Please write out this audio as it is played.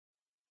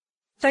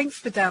Thanks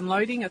for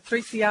downloading a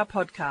 3CR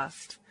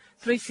podcast.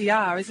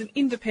 3CR is an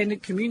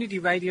independent community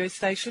radio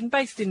station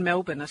based in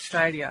Melbourne,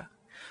 Australia.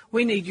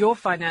 We need your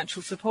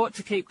financial support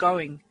to keep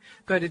going.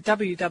 Go to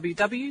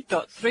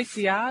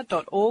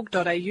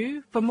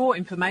www.3cr.org.au for more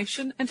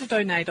information and to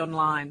donate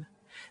online.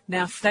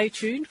 Now stay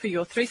tuned for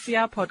your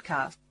 3CR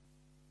podcast.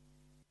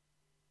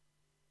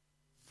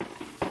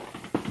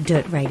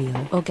 Dirt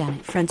Radio.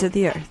 Organic. Friends of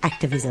the Earth.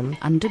 Activism.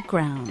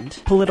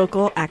 Underground.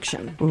 Political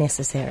action.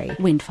 Necessary.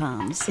 Wind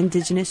farms.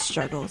 Indigenous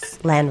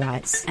struggles. Land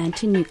rights.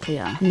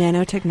 Anti-nuclear.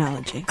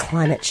 Nanotechnology.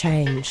 Climate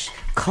change.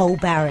 Coal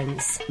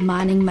barons.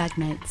 Mining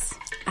magnates.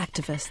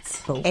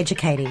 Activists.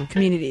 Educating.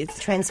 Communities.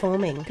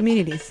 Transforming.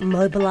 Communities.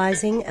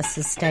 Mobilising a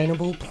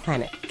sustainable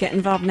planet. Get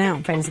involved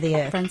now. Friends of the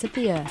Earth. Friends of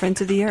the Earth.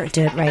 Friends of the Earth.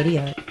 Dirt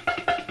Radio.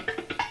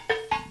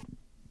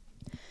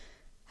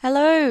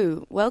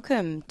 Hello,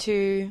 welcome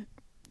to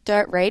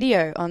Dirt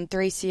Radio on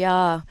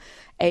 3CR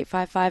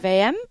 855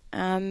 AM.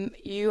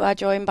 You are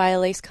joined by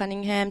Elise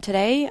Cunningham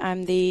today.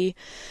 I'm the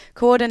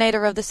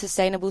coordinator of the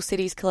Sustainable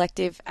Cities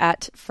Collective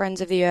at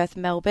Friends of the Earth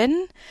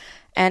Melbourne.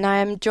 And I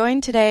am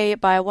joined today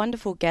by a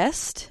wonderful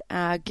guest,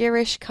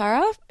 Girish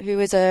Kara,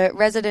 who is a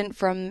resident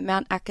from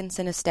Mount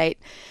Atkinson Estate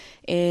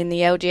in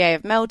the LGA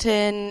of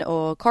Melton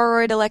or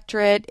Cororoyd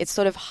electorate. It's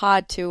sort of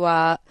hard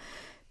to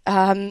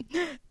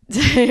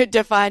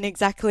define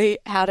exactly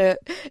how to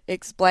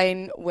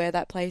explain where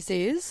that place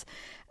is.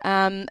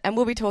 And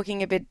we'll be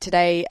talking a bit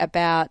today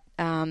about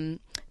Mount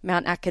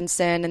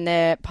Atkinson and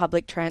their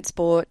public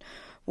transport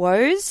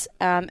woes,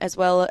 as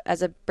well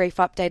as a brief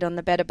update on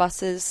the Better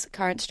Buses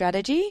current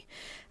strategy.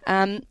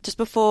 Just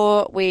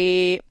before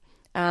we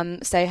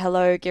say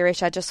hello,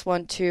 Girish, I just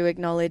want to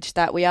acknowledge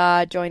that we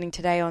are joining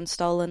today on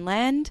stolen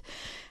land.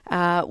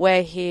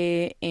 We're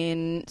here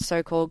in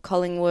so-called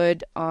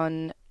Collingwood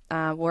on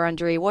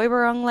Wurundjeri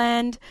Woiwurrung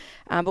land,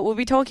 but we'll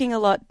be talking a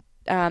lot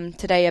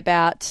today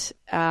about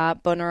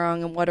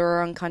Boonwurrung and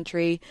Wadawurrung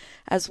country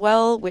as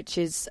well, which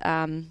is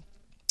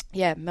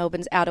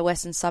Melbourne's outer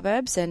western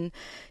suburbs. And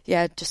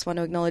just want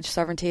to acknowledge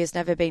sovereignty has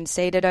never been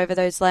ceded over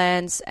those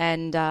lands,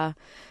 and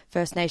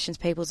First Nations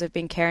peoples have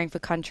been caring for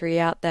country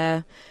out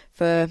there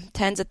for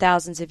tens of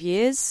thousands of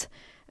years.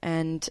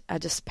 And I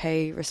just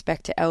pay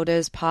respect to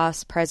elders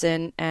past,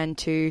 present, and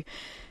to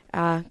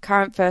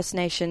current First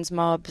Nations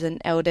mobs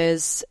and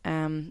elders.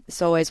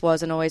 This always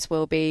was and always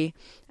will be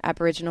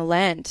Aboriginal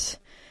land.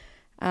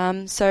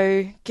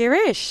 So,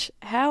 Girish,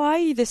 how are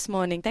you this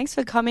morning? Thanks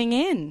for coming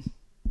in.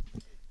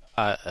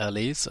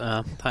 Elise,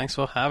 thanks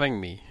for having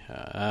me.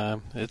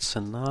 It's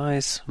a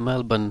nice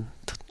Melbourne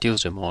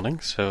Tuesday morning,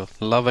 so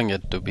loving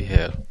it to be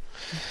here.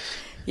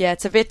 Yeah,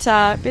 it's a bit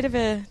of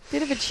a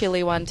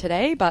chilly one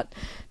today, but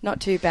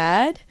not too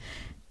bad.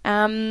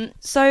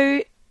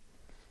 So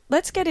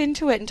let's get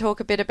into it and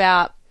talk a bit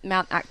about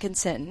Mount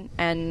Atkinson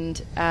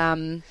and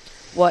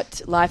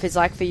what life is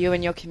like for you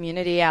and your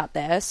community out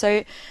there.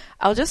 So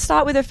I'll just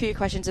start with a few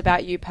questions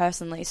about you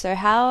personally. So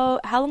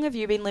how long have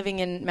you been living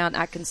in Mount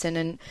Atkinson,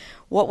 and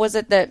what was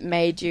it that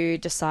made you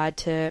decide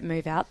to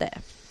move out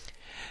there?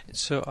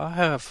 So I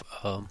have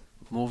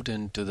moved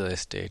into the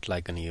estate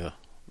like a year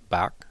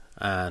back,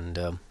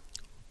 and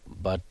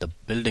but the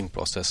building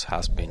process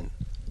has been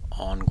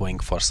ongoing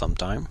for some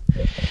time.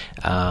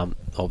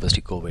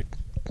 Obviously, COVID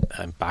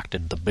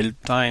impacted the build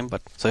time,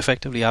 but so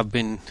effectively I've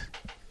been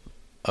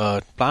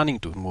planning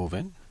to move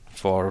in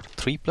for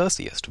 3+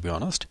 years, to be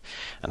honest,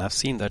 and I've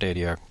seen that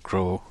area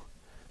grow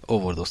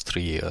over those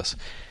 3 years.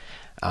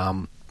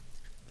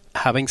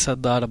 Having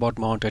said that about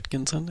Mount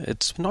Atkinson,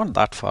 it's not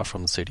that far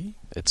from the city.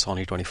 It's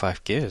only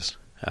 25 km.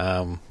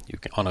 You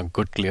can, on a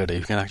good clear day,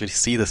 you can actually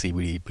see the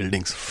CBD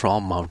buildings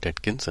from Mount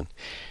Atkinson.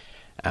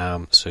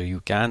 So you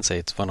can say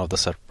it's one of the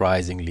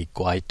surprisingly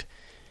quiet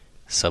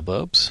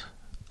suburbs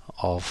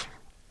of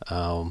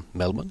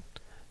Melbourne,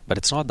 but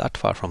it's not that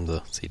far from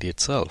the city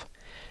itself,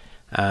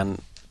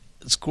 and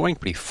it's growing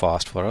pretty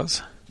fast for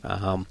us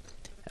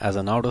as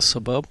an outer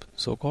suburb,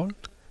 so-called,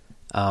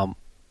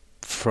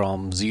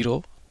 from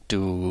 0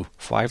 to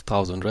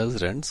 5,000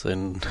 residents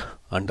in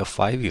under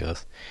 5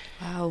 years.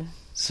 Wow.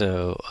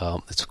 So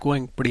it's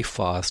going pretty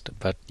fast,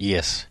 but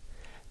yes,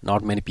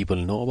 not many people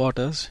know about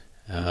us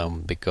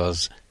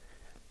because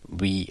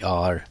we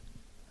are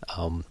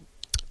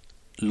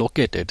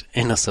located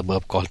in a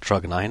suburb called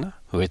Truganina,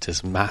 which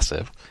is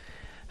massive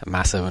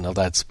enough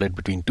that it's split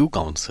between two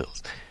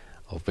councils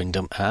of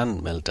Wyndham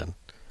and Melton.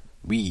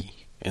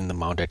 We in the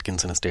Mount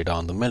Atkinson estate are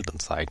on the Melton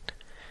side,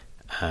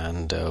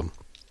 and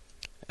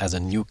as a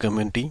new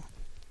community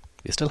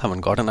we still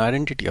haven't got an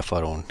identity of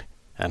our own,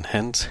 and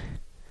hence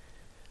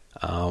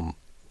the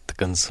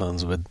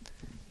concerns with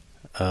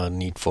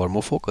need for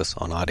more focus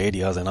on our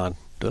areas and our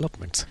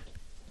developments.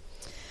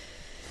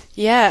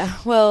 Yeah,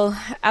 well,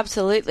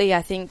 absolutely.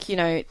 I think,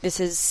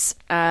 this is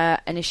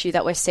an issue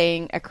that we're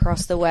seeing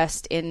across the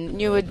West in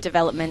newer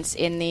developments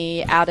in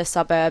the outer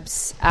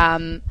suburbs.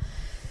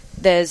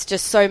 There's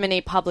just so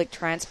many public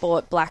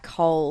transport black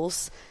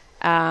holes,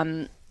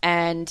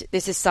 and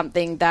this is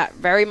something that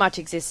very much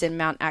exists in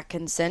Mount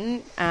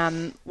Atkinson.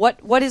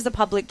 What is the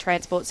public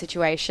transport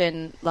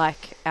situation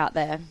like out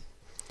there?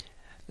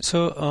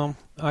 So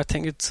I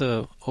think it's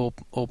a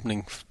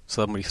opening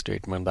summary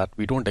statement that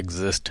we don't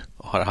exist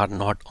or are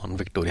not on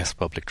Victoria's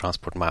public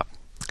transport map.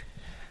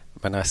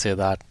 When I say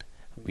that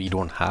we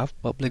don't have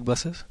public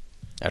buses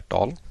at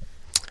all,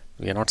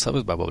 we are not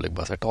serviced by public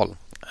bus at all.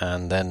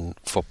 And then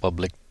for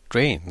public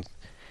trains,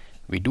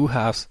 we do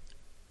have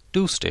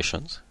 2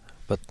 stations,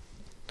 but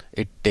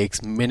it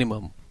takes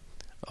minimum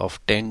of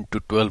 10 to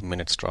 12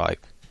 minutes drive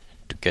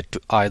to get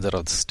to either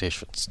of the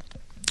stations.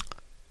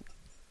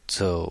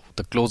 So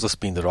the closest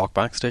being the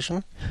Rockbank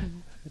station.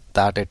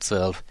 That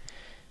itself,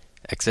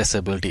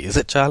 accessibility is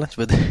a challenge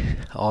with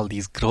all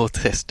these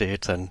growth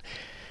estates and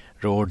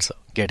roads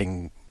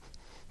getting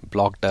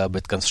blocked up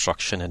with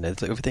construction and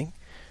everything.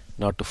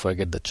 Not to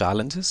forget the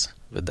challenges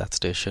with that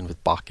station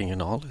with parking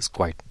and all is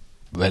quite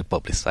well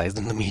publicized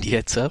in the media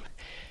itself.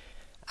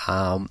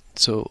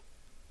 So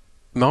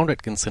Mount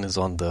Atkinson is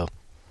on the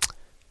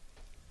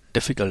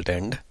difficult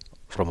end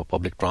from a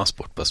public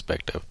transport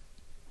perspective.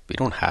 We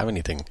don't have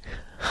anything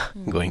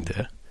going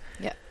there.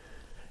 Yeah.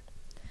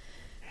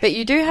 But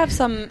you do have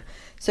some,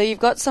 so you've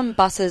got some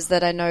buses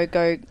that I know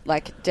go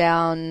like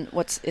down,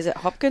 is it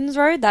Hopkins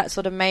Road, that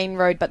sort of main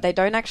road, but they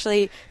don't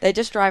actually, they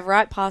just drive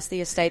right past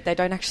the estate. They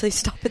don't actually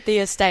stop at the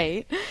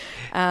estate.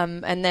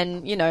 And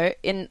then, you know,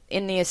 in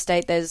the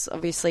estate, there's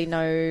obviously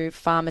no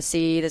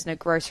pharmacy, there's no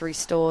grocery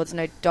store, there's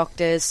no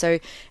doctors. So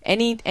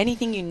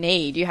anything you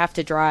need, you have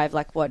to drive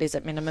like, what is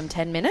it, minimum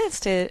 10 minutes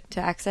to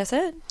access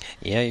it?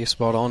 Yeah, you're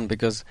spot on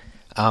because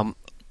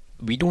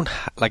we don't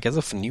like as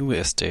of new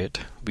estate,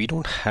 we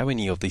don't have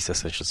any of these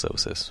essential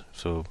services.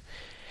 So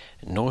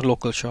no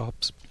local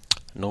shops,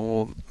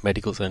 no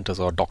medical centers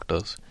or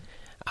doctors.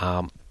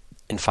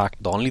 In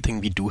fact, the only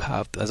thing we do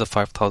have as a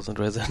 5,000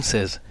 residents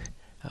is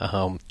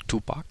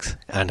 2 parks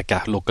and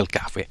a local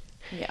cafe.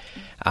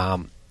 Yeah.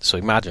 So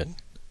imagine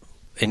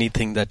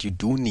anything that you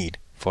do need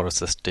for a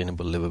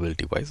sustainable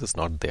livability wise is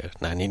not there.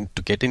 Now,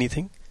 to get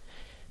anything,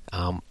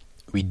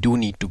 we do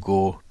need to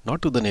go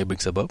not to the neighboring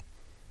suburb,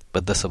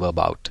 but the suburb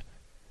out.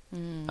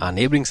 Our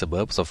neighbouring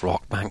suburbs of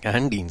Rockbank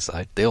and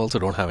Deanside, they also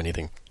don't have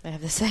anything. They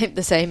have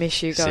the same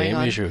issue going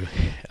on. Same issue.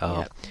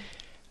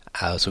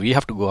 So we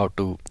have to go out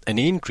to an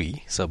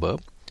Aintree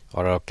suburb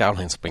or a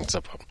Caroline Springs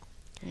suburb.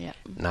 Yeah.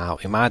 Now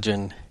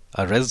imagine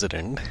a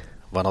resident,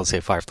 one I'll say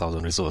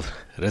 5,000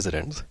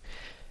 residents,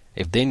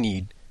 if they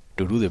need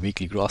to do their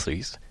weekly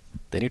groceries,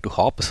 they need to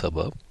hop a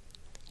suburb,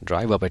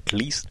 drive up at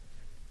least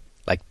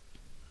like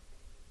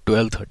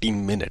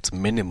 12-13 minutes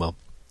minimum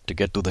to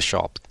get to the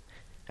shop.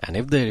 And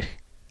if they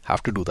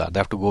have to do that, they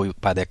have to go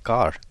by their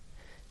car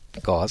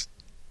because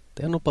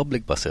there are no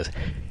public buses.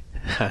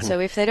 So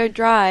if they don't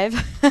drive,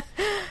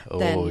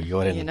 then,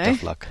 you're in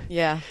tough luck.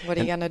 Yeah, what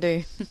are you going to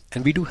do?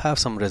 And we do have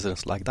some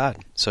residents like that.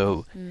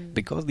 So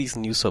because these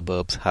new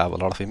suburbs have a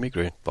lot of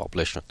immigrant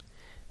population,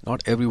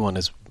 not everyone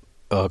is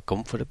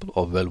comfortable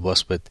or well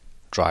versed with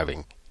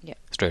driving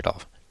straight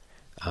off.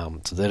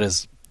 So there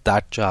is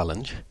that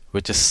challenge,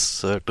 which is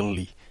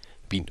certainly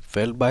being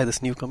felt by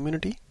this new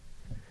community,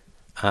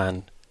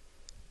 and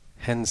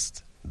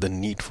hence the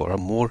need for a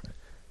more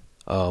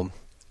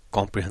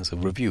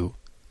comprehensive review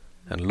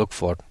and look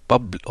for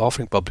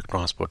offering public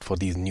transport for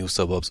these new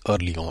suburbs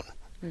early on.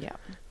 Yeah.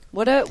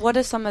 What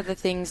are some of the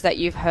things that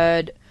you've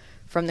heard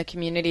from the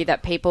community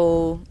that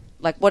people,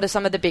 like, what are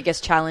some of the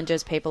biggest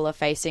challenges people are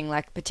facing,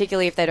 like,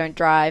 particularly if they don't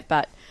drive,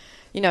 but,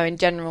 you know, in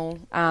general,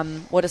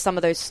 what are some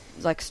of those,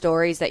 like,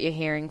 stories that you're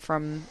hearing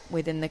from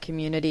within the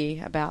community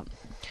about?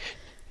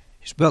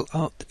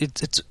 Well,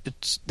 it's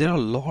there are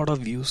a lot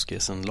of use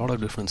cases and a lot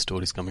of different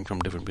stories coming from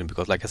different people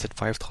because, like I said,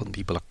 5,000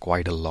 people are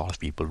quite a lot of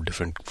people,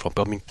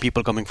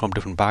 people coming from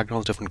different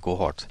backgrounds, different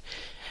cohorts.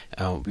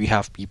 We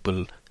have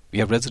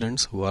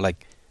residents who are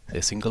like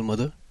a single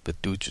mother with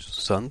 2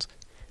 sons,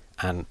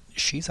 and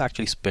she's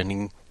actually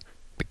spending,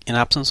 in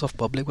absence of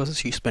public buses,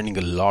 she's spending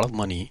a lot of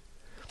money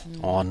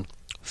on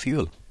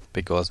fuel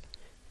because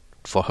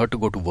for her to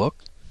go to work,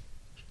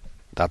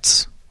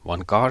 that's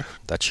one car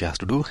that she has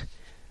to do.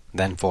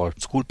 Then for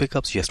school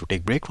pickups, she has to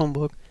take break from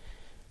work,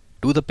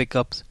 do the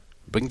pickups,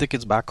 bring the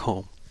kids back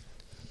home.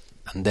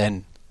 And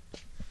then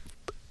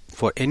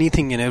for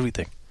anything and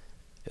everything,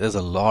 there's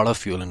a lot of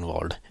fuel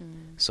involved.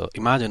 So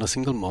imagine a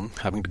single mom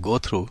having to go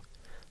through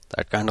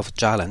that kind of a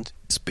challenge,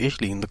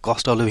 especially in the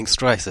cost of living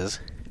crisis.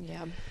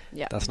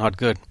 Yeah. That's not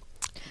good.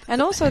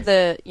 And also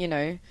the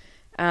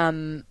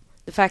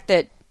fact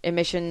that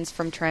emissions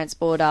from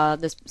transport are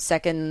the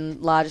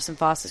second largest and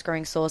fastest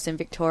growing source in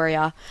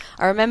Victoria.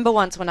 I remember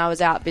once when I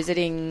was out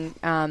visiting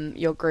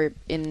your group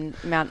in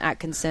Mount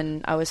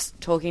Atkinson, I was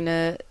talking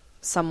to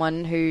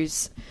someone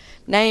whose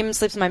name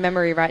slips my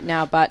memory right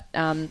now, but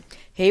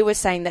he was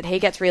saying that he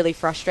gets really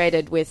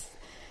frustrated with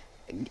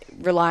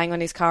relying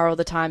on his car all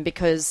the time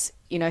because,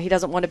 you know, he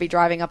doesn't want to be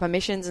driving up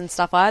emissions and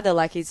stuff either.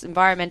 Like, he's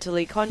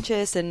environmentally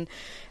conscious and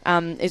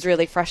is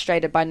really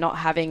frustrated by not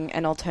having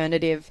an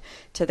alternative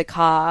to the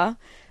car.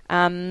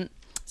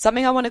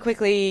 Something I want to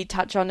quickly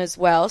touch on as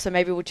well, so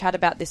maybe we'll chat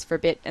about this for a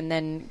bit and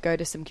then go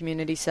to some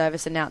community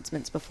service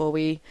announcements before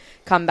we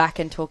come back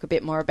and talk a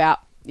bit more about,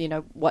 you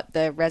know, what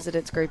the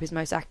residents group is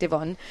most active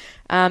on.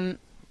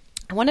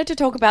 I wanted to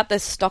talk about the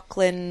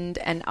Stockland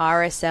and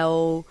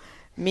RSL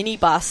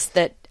minibus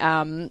that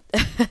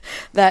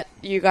that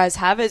you guys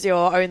have as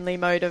your only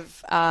mode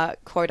of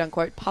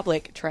quote-unquote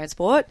public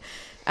transport.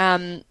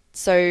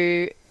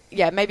 So,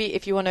 yeah, maybe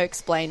if you want to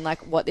explain like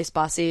what this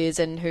bus is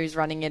and who's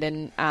running it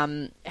and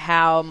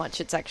how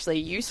much it's actually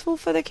useful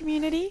for the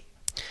community.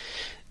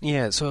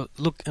 Yeah, so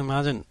look,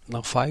 imagine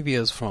now 5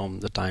 years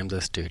from the time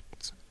the state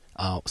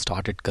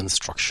started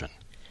construction,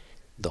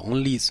 the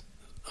only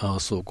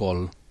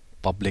so-called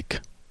public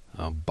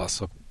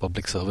bus or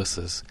public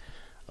services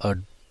are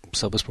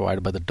service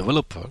provided by the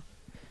developer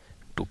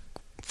to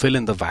fill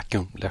in the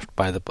vacuum left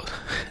by the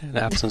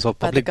absence of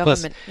public by the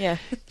bus. government, yeah.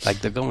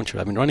 Like the government should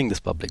have been running this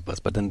public bus,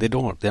 but then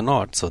they're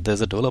not. So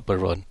there's a developer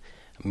run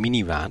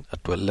minivan, a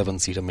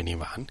 11-seater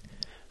minivan,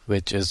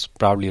 which is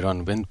proudly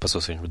run in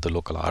association with the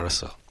local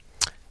RSL.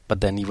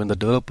 But then even the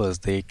developers,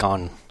 they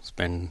can't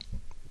spend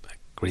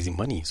crazy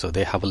money, so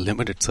they have a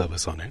limited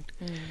service on it.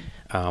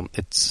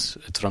 It's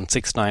run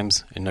 6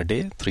 times in a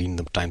day, 3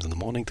 times in the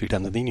morning, 3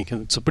 times in the evening.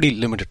 It's a pretty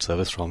limited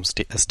service from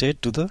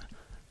estate to the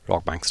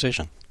Rockbank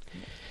station.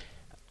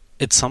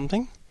 It's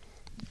something,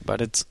 but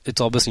it's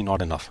obviously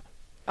not enough.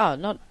 Oh,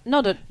 not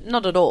at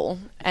all,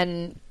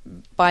 and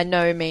by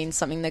no means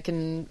something that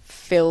can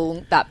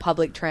fill that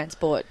public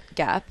transport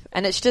gap.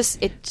 And it's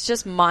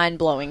just mind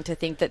blowing to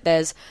think that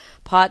there's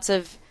parts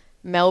of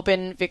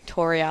Melbourne,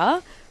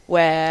 Victoria,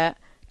 where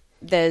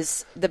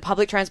the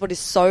public transport is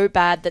so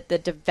bad that the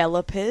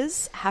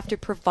developers have to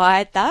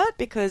provide that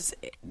because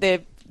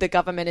the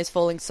government is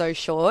falling so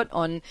short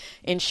on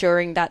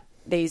ensuring that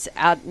these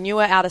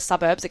newer outer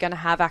suburbs are going to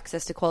have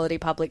access to quality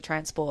public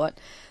transport.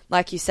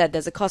 Like you said,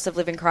 there's a cost of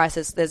living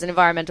crisis, there's an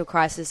environmental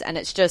crisis, and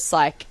it's just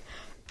like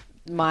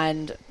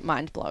mind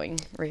blowing,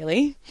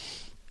 really.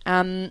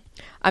 I'm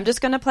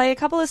just going to play a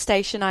couple of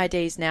station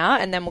IDs now,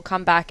 and then we'll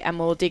come back and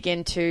we'll dig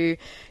into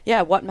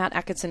what Mount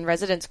Atkinson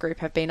Residents Group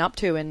have been up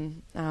to,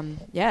 and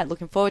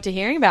looking forward to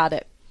hearing about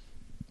it.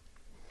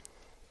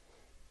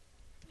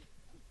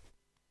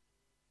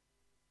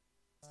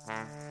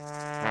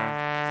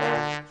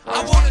 I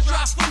want to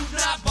drop food,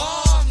 not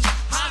bombs.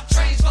 Hot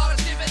trains,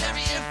 volunteer at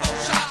every info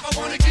shop. I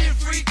want to give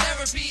free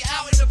therapy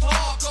out in the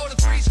park. Go to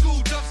 3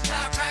 school dumps,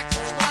 not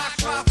practice rock.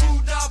 Drop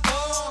food, not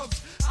bombs.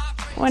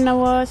 When I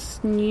was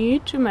new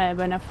to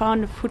Melbourne, I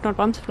found a Food Not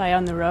Bombs flyer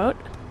on the road,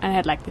 and I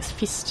had like this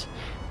fist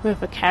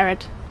with a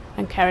carrot,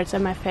 and carrots are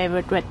my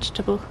favorite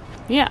vegetable.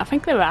 Yeah, I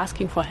think they were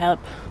asking for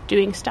help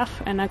doing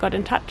stuff, and I got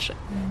in touch.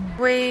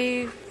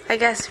 We, I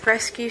guess,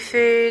 rescue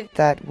food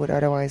that would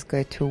otherwise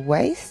go to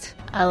waste.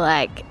 I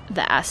like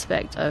the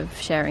aspect of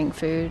sharing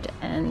food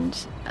and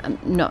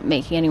not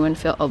making anyone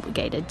feel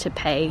obligated to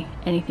pay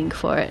anything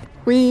for it.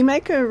 We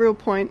make a real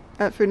point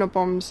at Food Not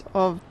Bombs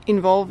of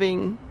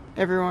involving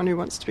everyone who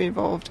wants to be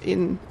involved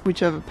in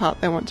whichever part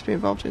they want to be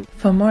involved in.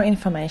 For more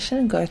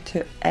information, go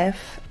to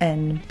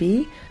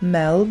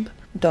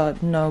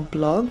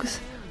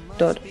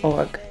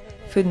fnbmelb.noblogs.org.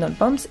 Food Not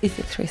Bombs is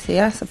a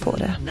 3CR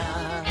supporter.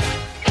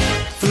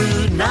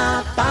 Food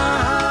Not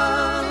Bombs.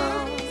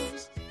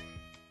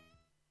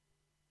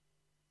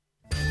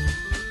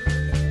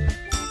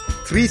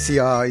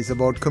 3CR is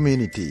about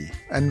community,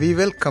 and we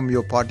welcome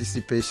your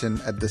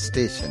participation at the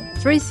station.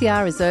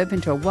 3CR is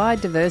open to a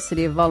wide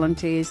diversity of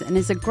volunteers and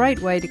is a great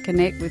way to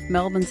connect with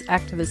Melbourne's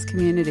activist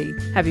community.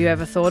 Have you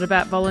ever thought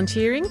about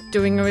volunteering,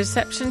 doing a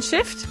reception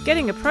shift,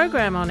 getting a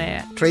program on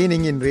air,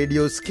 training in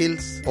radio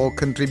skills, or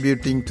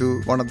contributing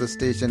to one of the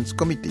station's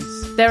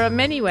committees? There are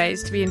many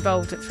ways to be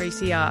involved at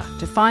 3CR.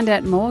 To find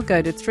out more,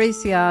 go to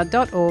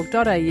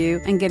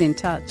 3cr.org.au and get in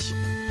touch.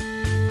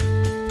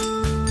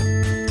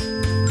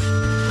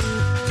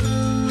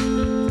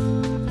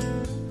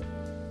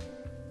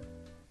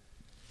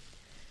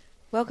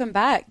 Welcome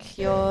back.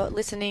 You're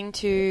listening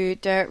to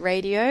Dirt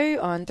Radio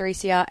on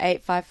 3CR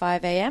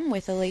 855 AM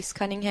with Elise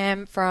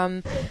Cunningham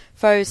from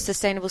FO's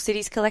Sustainable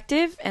Cities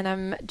Collective, and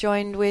I'm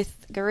joined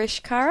with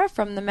Girish Kara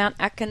from the Mount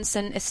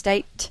Atkinson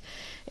Estate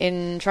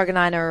in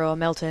Truganina or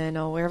Melton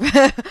or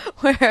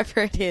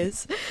wherever it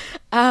is.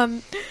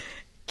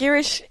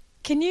 Girish,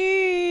 can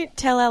you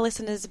tell our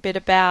listeners a bit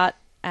about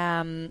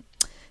the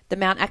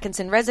Mount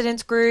Atkinson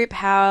Residents Group,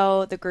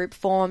 how the group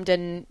formed,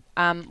 and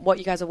what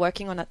you guys are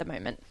working on at the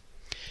moment?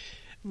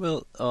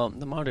 Well,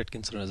 the Mount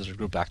Atkinson Resident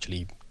Group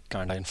actually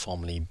kind of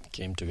informally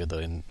came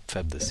together in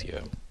Feb this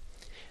year,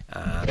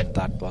 and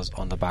that was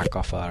on the back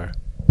of our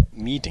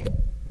meeting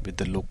with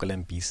the local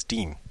MP's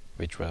team,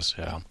 which was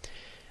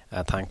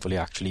thankfully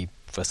actually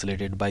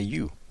facilitated by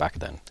you back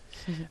then.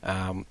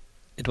 Mm-hmm.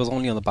 It was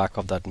only on the back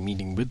of that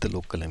meeting with the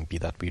local MP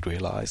that we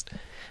realized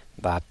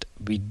that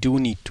we do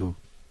need to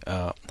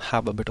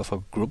have a bit of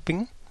a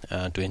grouping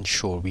to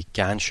ensure we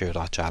can share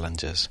our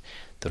challenges,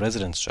 the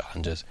residents'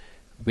 challenges,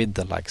 with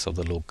the likes of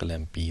the local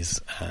MPs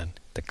and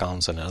the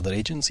council and other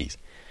agencies,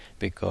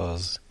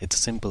 because it's a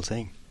simple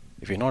saying: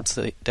 if you're not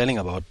telling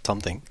about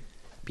something,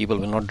 people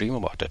will not dream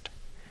about it.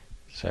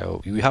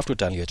 So you have to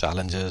tell your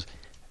challenges,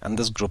 and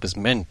this group is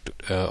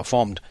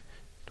formed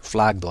to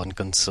flag the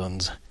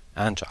concerns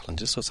and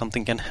challenges so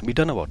something can be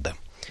done about them.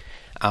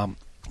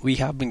 we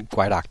have been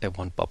quite active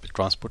on public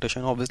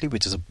transportation, obviously,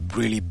 which is a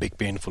really big,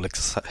 painful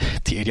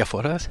area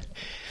for us.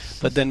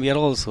 But then we are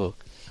also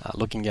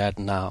looking at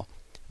now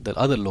the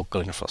other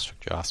local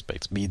infrastructure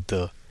aspects, be it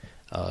the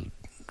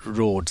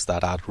roads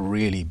that are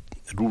really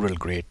rural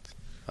grade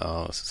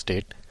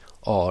state,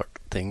 or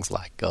things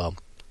like the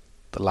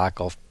lack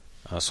of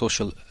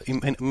social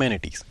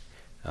amenities,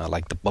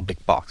 like the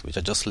public parks, which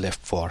are just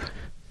left for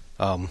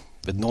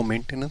with no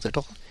maintenance at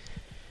all.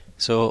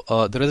 So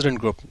the resident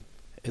group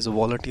is a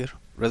volunteer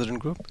resident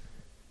group,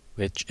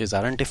 which is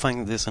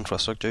identifying these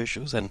infrastructure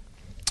issues and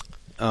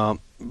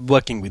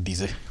working with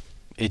these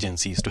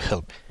agencies to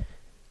help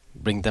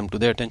bring them to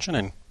their attention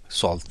and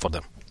solve for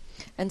them.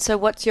 And so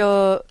what's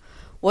your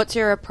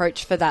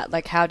approach for that?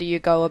 Like, how do you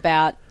go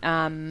about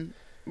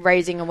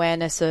raising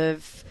awareness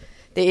of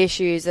the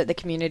issues that the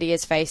community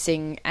is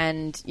facing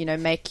and,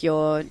 make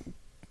your,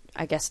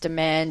 I guess,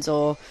 demands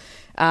or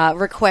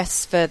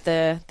requests for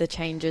the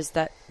changes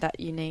that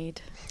you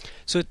need?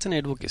 So it's an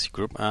advocacy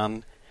group,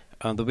 and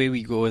the way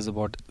we go is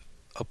about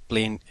a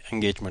plain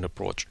engagement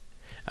approach.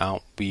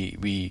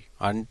 We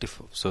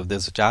identify, so if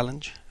there's a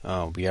challenge,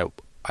 we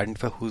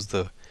identify who's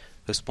the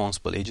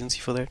responsible agency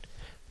for that.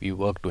 We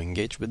work to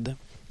engage with them,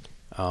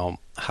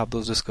 have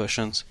those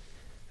discussions,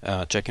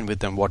 check in with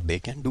them what they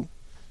can do,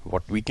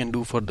 what we can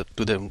do for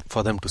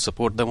them to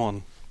support them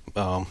on,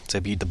 say,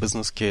 be it the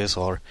business case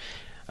or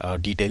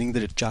detailing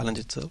the challenge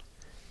itself.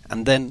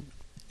 And then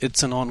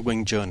it's an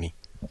ongoing journey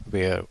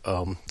where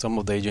some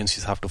of the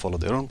agencies have to follow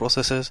their own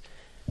processes,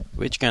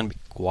 which can be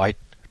quite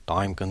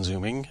time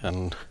consuming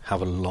and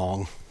have a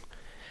long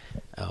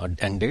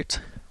end date.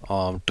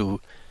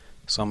 To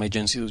some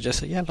agencies who just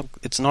say, yeah, look,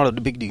 it's not a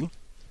big deal,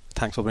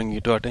 thanks for bringing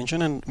it to our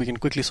attention, and we can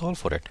quickly solve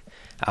for it.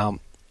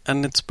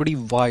 And it's pretty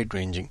wide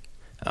ranging,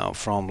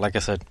 from, like I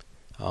said,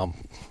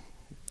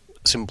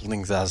 simple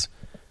things as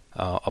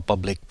a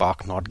public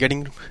park not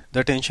getting the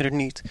attention it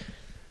needs,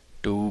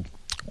 to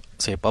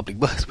say a public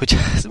bus, which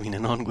has been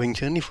an ongoing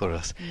journey for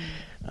us.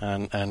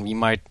 And we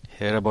might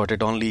hear about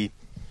it only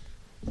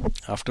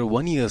after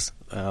 1 year's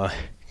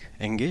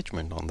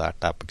engagement on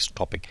that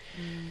topic.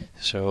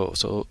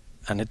 So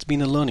and it's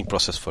been a learning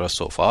process for us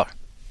so far.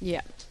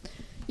 Yeah.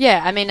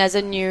 I mean, as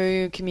a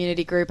new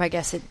community group, I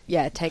guess it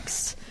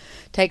takes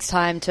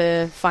time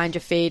to find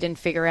your feet and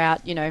figure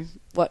out,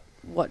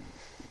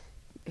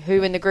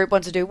 who in the group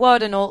wants to do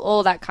what and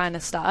all that kind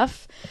of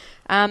stuff.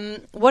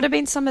 What have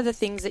been some of the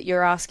things that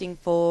you're asking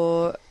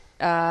for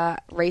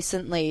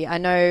recently? I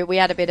know we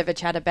had a bit of a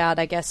chat about,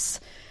 I guess,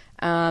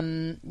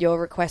 your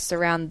requests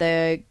around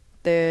the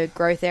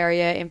growth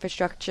area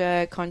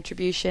infrastructure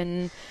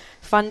contribution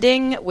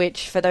funding,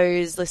 which, for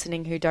those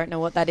listening who don't know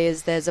what that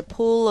is, there's a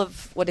pool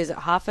of, what is it,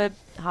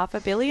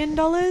 $500 million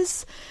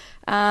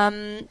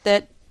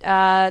that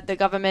the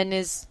government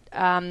is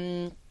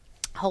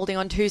holding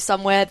on to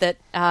somewhere,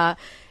 that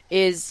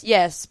is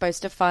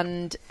supposed to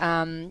fund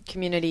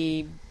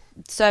community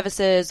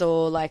services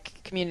or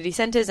like community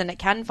centres, and it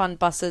can fund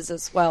buses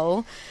as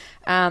well.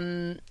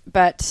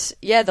 But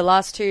the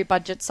last two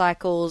budget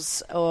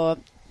cycles,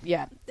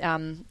 they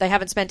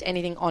haven't spent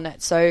anything on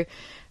it. So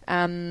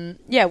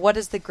what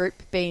has the group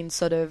been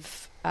sort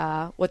of?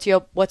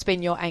 What's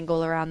been your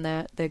angle around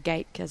the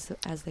GAIC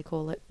as they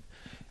call it?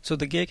 So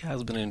the GAIC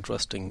has been an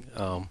interesting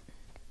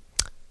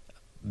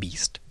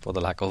beast, for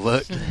the lack of a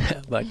word,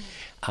 but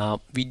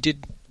we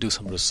did do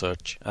some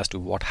research as to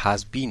what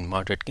has been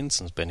Mount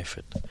Atkinson's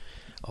benefit,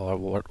 or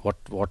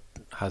what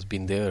has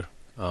been their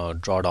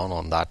drawdown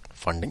on that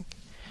funding.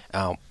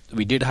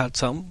 We did have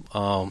some,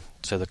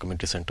 so the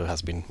community centre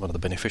has been one of the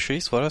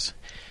beneficiaries for us,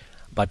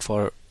 but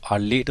for our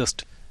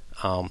latest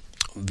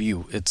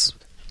view, it's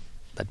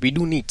that we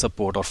do need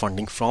support or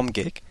funding from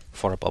GAIC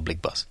for a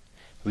public bus.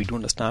 We do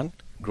understand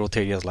growth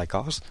areas like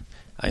ours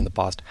in the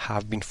past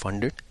have been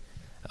funded,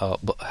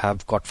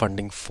 have got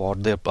funding for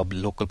their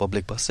local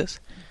public buses,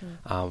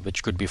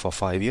 which could be for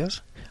 5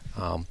 years.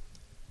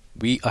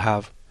 We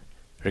have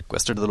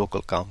requested the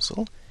local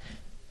council,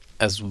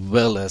 as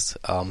well as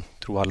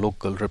through our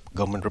local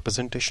government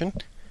representation,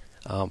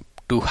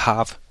 to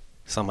have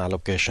some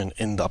allocation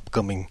in the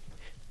upcoming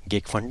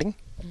GAIC funding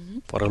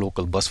for a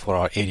local bus for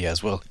our area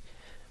as well.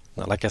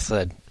 Now, like I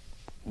said,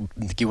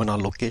 given our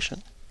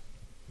location,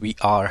 we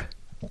are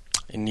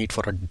in need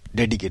for a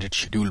dedicated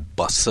scheduled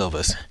bus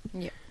service,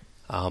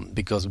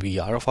 because we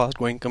are a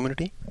fast-growing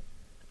community,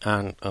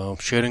 and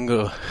sharing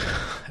a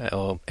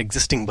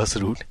existing bus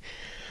route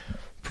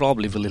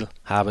probably will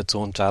have its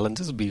own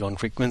challenges beyond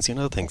frequency and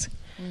other things.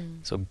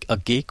 So a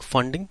GAIC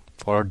funding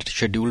for a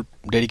scheduled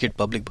dedicated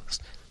public bus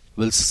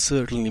will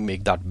certainly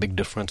make that big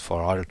difference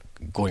for our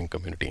growing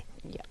community.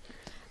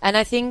 And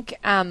I think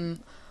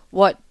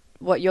what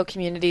your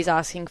community is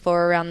asking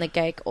for around the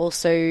GAIC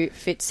also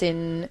fits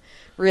in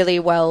really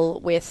well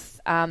with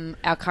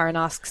our current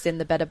asks in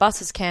the Better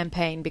Buses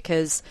campaign,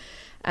 because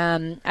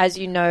as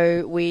you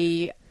know,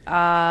 we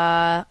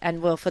are,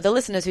 and well, for the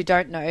listeners who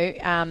don't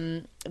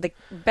know, the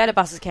Better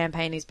Buses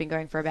campaign has been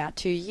going for about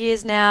 2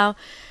 years now.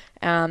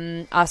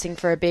 asking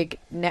for a big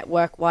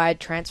network-wide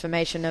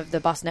transformation of the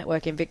bus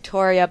network in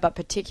Victoria, but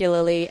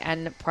particularly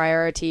and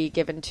priority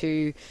given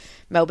to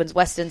Melbourne's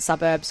western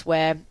suburbs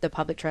where the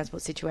public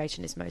transport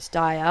situation is most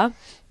dire.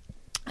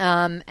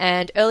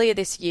 And earlier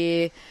this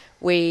year,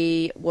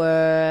 we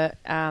were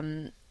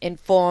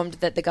informed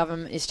that the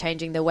government is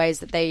changing the ways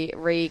that they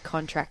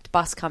recontract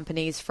bus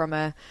companies from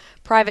a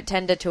private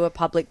tender to a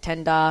public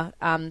tender,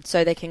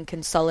 so they can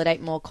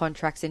consolidate more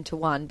contracts into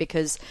one,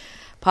 because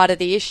part of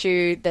the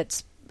issue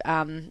that's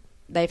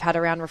they've had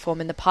around reform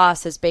in the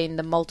past has been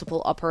the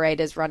multiple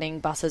operators running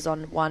buses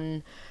on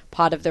one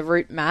part of the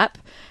route map,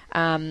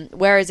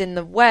 whereas in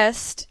the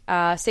west,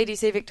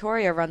 CDC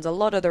Victoria runs a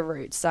lot of the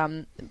routes,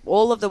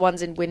 all of the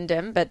ones in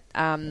Wyndham, but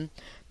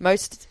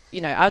most,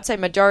 I would say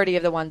majority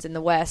of the ones in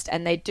the west,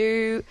 and they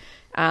do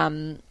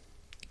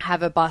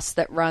have a bus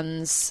that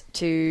runs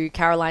to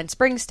Caroline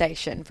Springs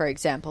Station, for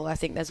example. I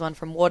think there's one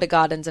from Water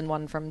Gardens and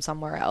one from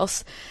somewhere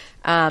else.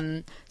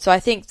 So I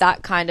think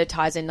that kind of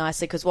ties in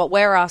nicely, because what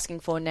we're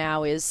asking for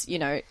now is,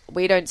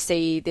 we don't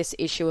see this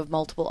issue of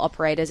multiple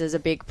operators as a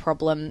big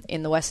problem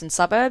in the western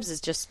suburbs.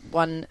 It's just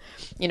one,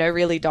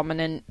 really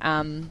dominant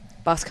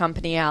bus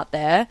company out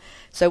there.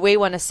 So we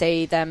want to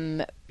see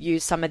them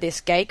use some of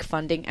this GAKE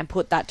funding and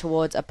put that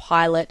towards a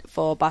pilot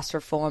for bus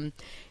reform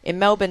in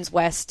Melbourne's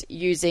west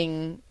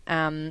using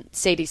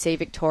CDC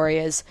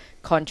Victoria's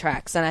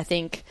contracts. And I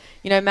think,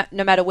 no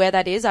matter where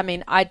that is, I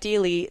mean,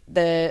 ideally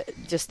the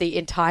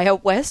entire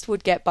west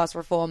would get bus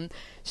reform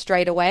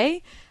straight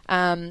away.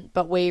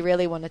 But we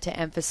really wanted to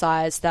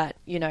emphasise that,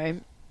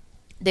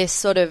 this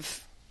sort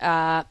of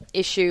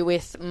issue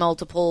with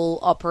multiple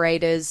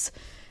operators,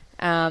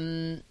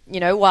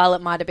 while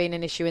it might have been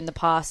an issue in the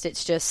past,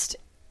 it's just,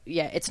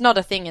 it's not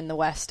a thing in the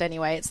west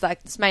anyway.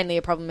 It's mainly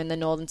a problem in the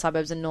northern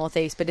suburbs and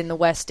northeast, but in the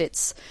west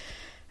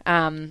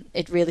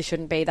it really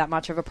shouldn't be that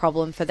much of a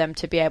problem for them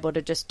to be able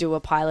to just do a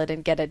pilot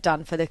and get it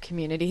done for the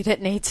community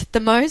that needs it the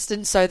most,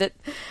 and so that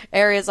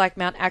areas like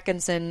Mount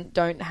Atkinson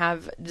don't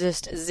have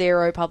just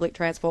zero public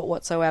transport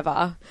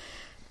whatsoever.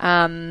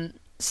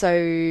 So,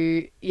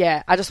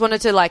 I just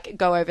wanted to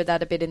go over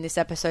that a bit in this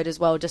episode as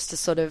well, just to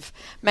sort of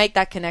make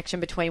that connection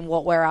between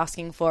what we're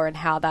asking for and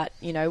how that,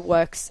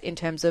 works in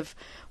terms of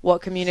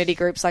what community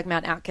groups like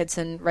Mount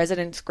Atkinson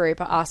Residents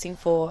Group are asking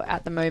for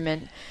at the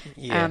moment.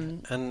 Yeah,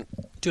 and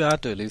to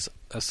add to it,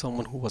 as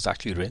someone who was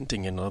actually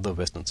renting in another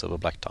western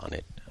suburb like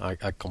Tarnit,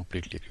 I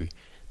completely agree.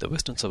 The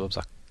western suburbs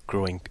are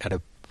growing at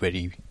a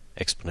very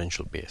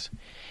exponential pace.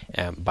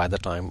 By the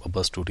time a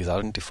bus route is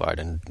identified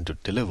and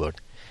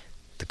delivered,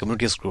 the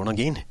community has grown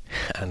again,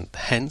 and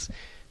hence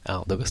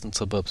the western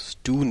suburbs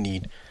do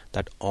need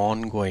that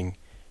ongoing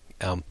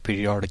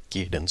periodic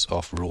cadence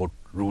of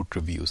route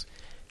reviews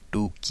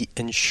to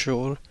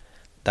ensure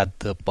that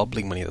the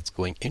public money that's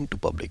going into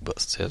public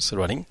buses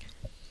running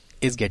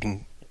is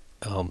getting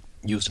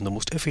used in the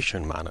most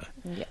efficient manner.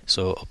 Yeah.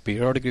 So a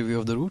periodic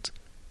review of the routes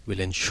will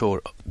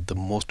ensure the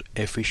most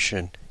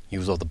efficient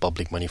use of the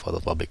public money for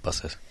the public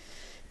buses.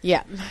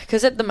 Yeah,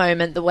 because at the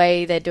moment, the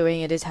way they're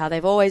doing it is how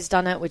they've always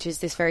done it, which is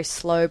this very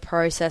slow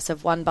process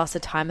of one bus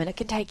at a time, and it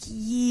can take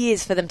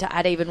years for them to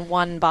add even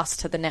one bus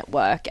to the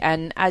network.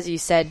 And as you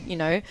said,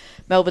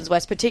 Melbourne's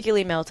West,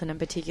 particularly Melton and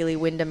particularly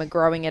Wyndham, are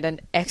growing at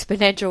an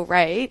exponential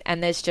rate,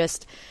 and it's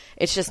just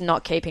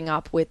not keeping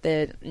up with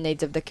the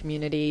needs of the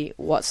community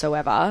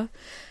whatsoever.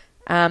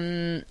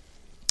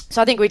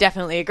 So I think we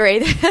definitely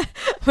agree.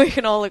 We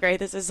can all agree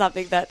this is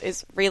something that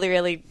is really,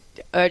 really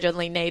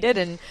urgently needed,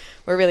 and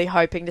we're really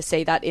hoping to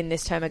see that in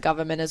this term of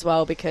government as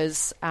well,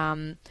 because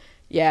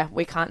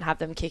we can't have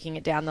them kicking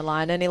it down the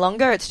line any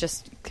longer. It's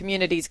just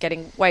communities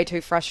getting way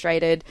too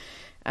frustrated,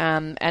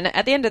 and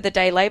at the end of the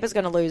day, Labor's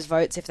going to lose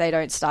votes if they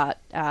don't start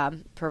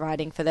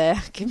providing for their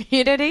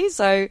community.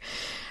 So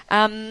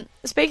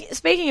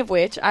speaking of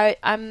which,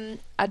 I'd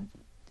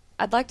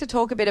like to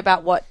talk a bit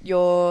about what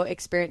your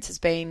experience has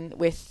been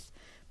with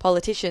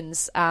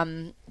politicians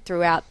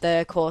throughout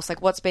the course.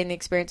 Like, what's been the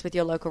experience with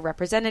your local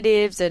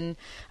representatives, and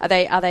are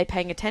they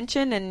paying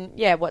attention? And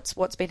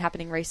what's been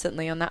happening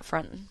recently on that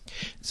front?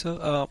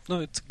 So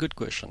no, it's a good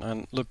question.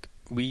 And look,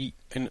 we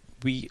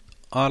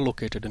are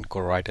located in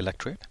Corride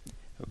electorate,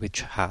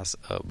 which has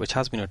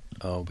been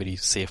a very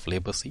safe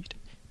Labour seat.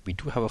 We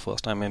do have a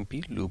first-time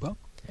MP, Luba,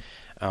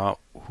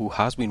 who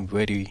has been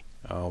very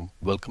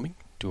welcoming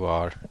to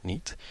our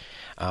needs.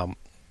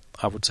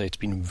 I would say it's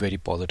been very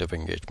positive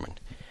engagement.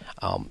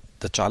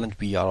 The challenge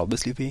we are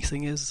obviously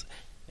facing is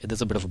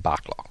there's a bit of a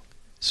backlog.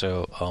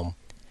 So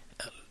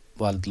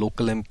while the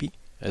local MP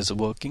is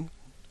working,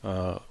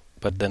 but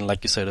then,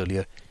 like you said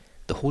earlier,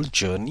 the whole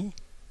journey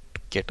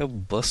to get a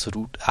bus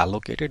route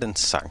allocated and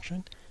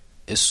sanctioned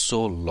is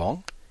so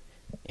long.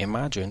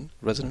 Imagine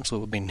residents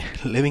who have been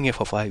living here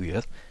for 5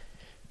 years,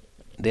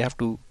 they have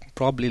to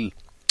probably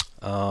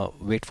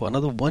wait for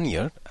another 1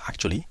 year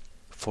actually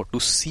to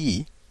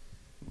see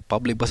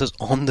public buses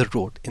on the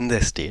road in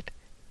their state.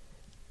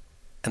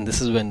 And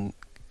this is when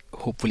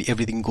hopefully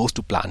everything goes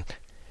to plan.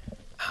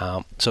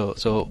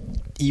 So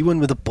even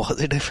with a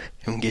positive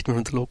engagement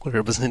with the local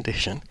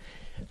representation,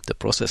 the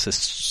process is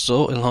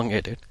so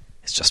elongated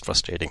it's just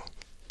frustrating.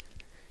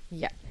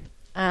 Yeah.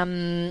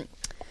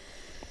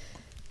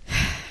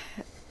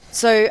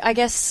 So I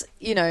guess,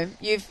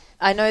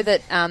 I know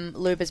that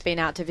Lube has been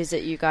out to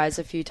visit you guys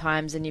a few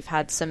times, and you've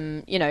had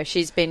some,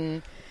 she's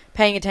been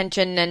paying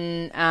attention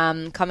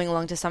and coming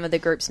along to some of the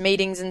group's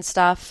meetings and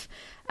stuff.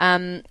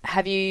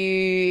 Have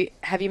you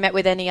met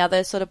with any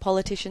other sort of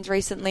politicians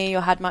recently,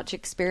 or had much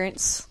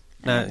experience?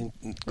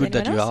 Good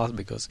that you asked,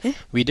 because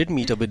we did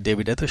meet up with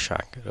David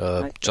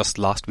Ethershack just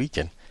last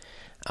weekend.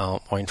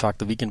 Or in fact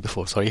the weekend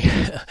before, sorry.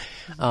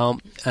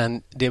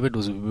 And David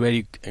was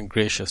very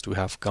gracious to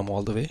have come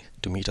all the way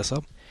to meet us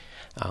up.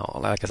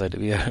 Like I said,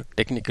 we are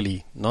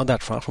technically not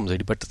that far from the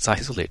city, but it's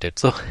isolated.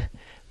 So,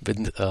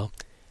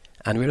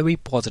 and we had a very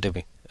positive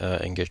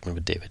engagement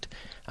with David.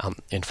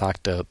 In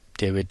fact,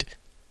 David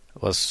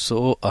was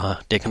so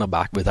taken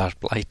aback with our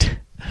plight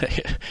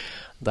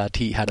that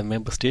he had a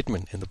member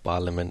statement in the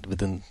parliament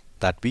within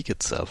that week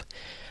itself,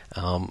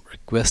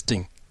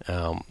 requesting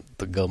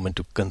the government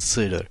to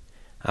consider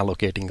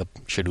allocating a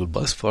scheduled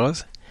bus for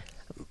us.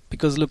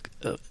 Because look,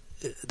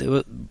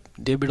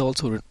 David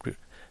also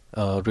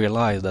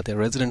realized that there are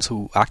residents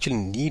who actually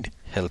need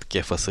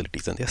healthcare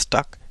facilities and they're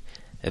stuck.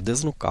 If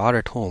there's no car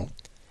at home,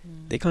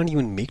 they can't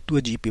even make to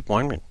a GP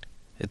appointment.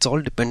 It's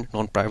all dependent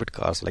on private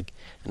cars. Like,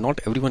 not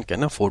everyone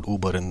can afford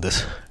Uber in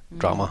this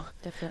drama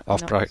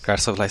of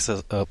crisis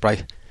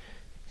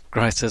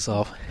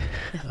of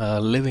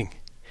living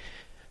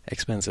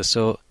expenses.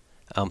 So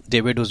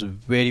David was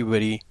very,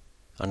 very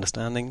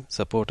understanding,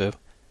 supportive,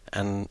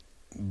 and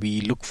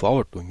we look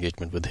forward to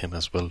engagement with him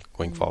as well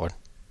going forward.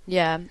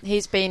 Yeah,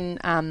 he's been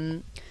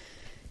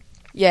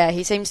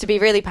he seems to be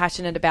really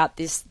passionate about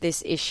this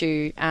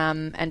issue,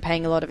 and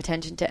paying a lot of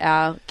attention to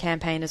our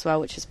campaign as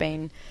well, which has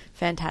been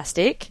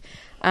fantastic.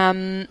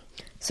 So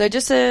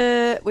just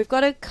we've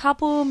got a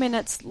couple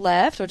minutes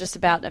left, or just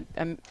about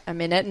a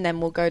minute, and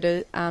then we'll go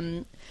to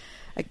a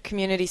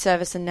community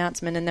service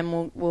announcement, and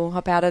then we'll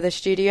hop out of the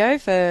studio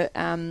for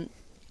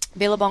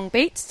Billabong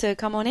Beats to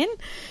come on in.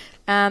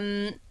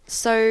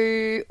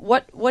 So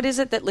what is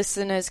it that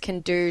listeners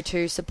can do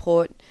to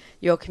support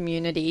your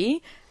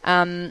community?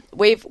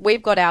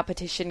 We've got our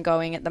petition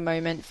going at the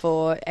moment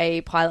for a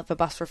pilot for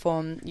bus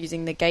reform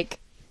using the GAKE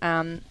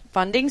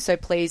funding. So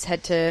please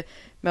head to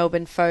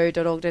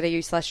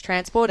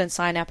melbournefo.org.au/transport and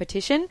sign our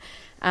petition.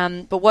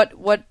 But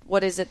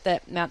what is it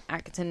that Mount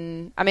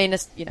Atkinson? I mean,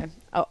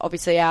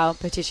 obviously our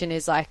petition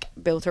is like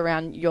built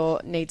around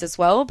your needs as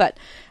well. But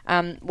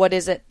what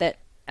is it that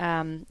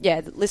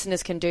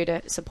listeners can do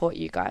to support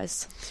you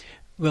guys?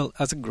 Well,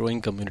 as a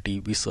growing community,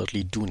 we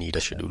certainly do need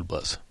a scheduled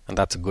bus, and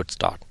that's a good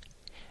start.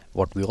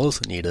 What we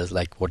also need is,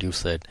 like what you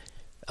said,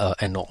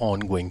 an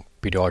ongoing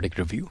periodic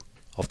review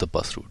of the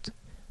bus routes.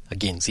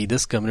 Again, see,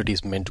 this community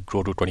is meant to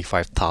grow to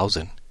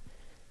 25,000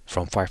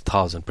 from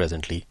 5,000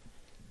 presently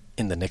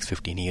in the next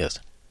 15 years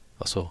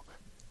or so.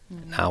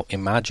 Now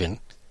imagine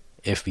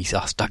if we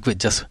are stuck with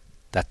just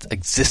that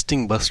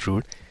existing bus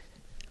route,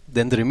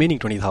 then the remaining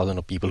 20,000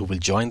 of people who will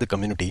join the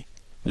community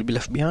will be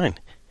left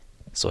behind.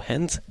 So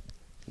hence,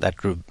 that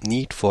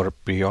need for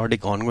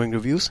periodic ongoing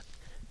reviews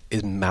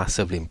is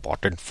massively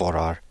important for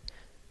our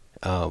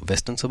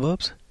western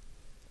suburbs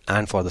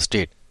and for the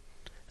state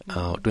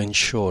to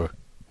ensure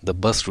the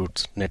bus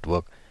routes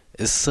network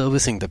is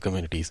servicing the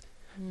communities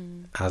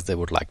as they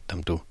would like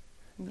them to.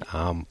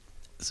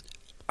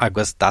 I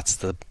guess that's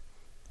the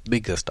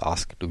biggest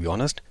ask, to be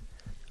honest.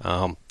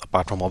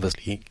 Apart from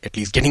obviously at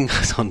least getting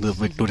us on the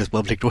Victoria's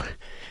public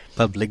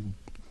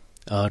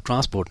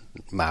transport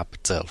map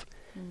itself,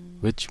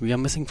 which we are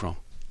missing from.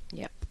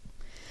 Yep.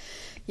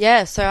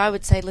 Yeah, so I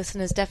would say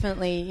listeners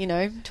definitely,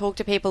 talk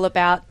to people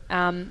about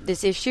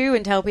this issue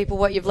and tell people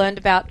what you've learned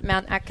about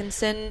Mount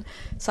Atkinson,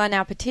 sign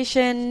our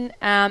petition,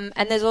 and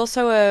there's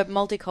also a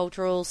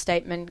multicultural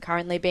statement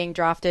currently being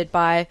drafted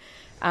by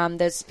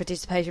there's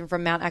participation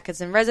from Mount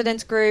Atkinson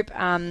Residents Group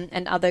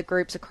and other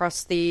groups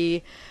across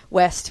the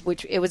West,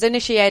 which it was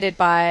initiated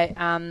by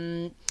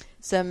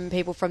some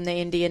people from the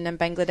Indian and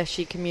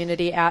Bangladeshi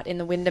community out in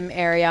the Wyndham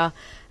area,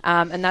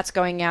 and that's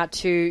going out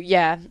to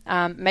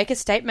make a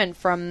statement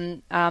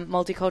from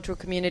multicultural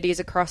communities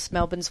across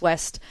Melbourne's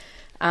West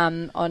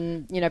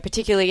on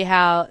particularly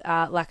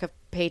how lack of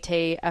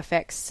PT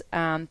affects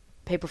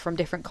people from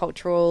different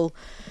cultural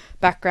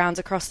backgrounds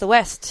across the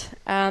West.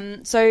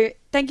 So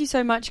thank you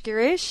so much,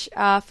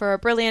 Girish, for a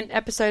brilliant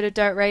episode of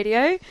Dirt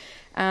Radio.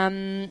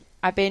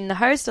 I've been the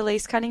host,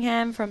 Elise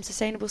Cunningham from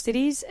Sustainable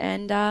Cities,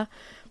 and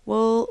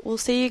we'll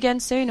see you again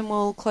soon, and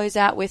we'll close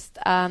out with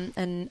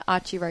an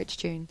Archie Roach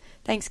tune.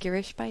 Thanks,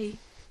 Girish. Bye.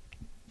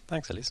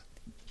 Thanks, Elise.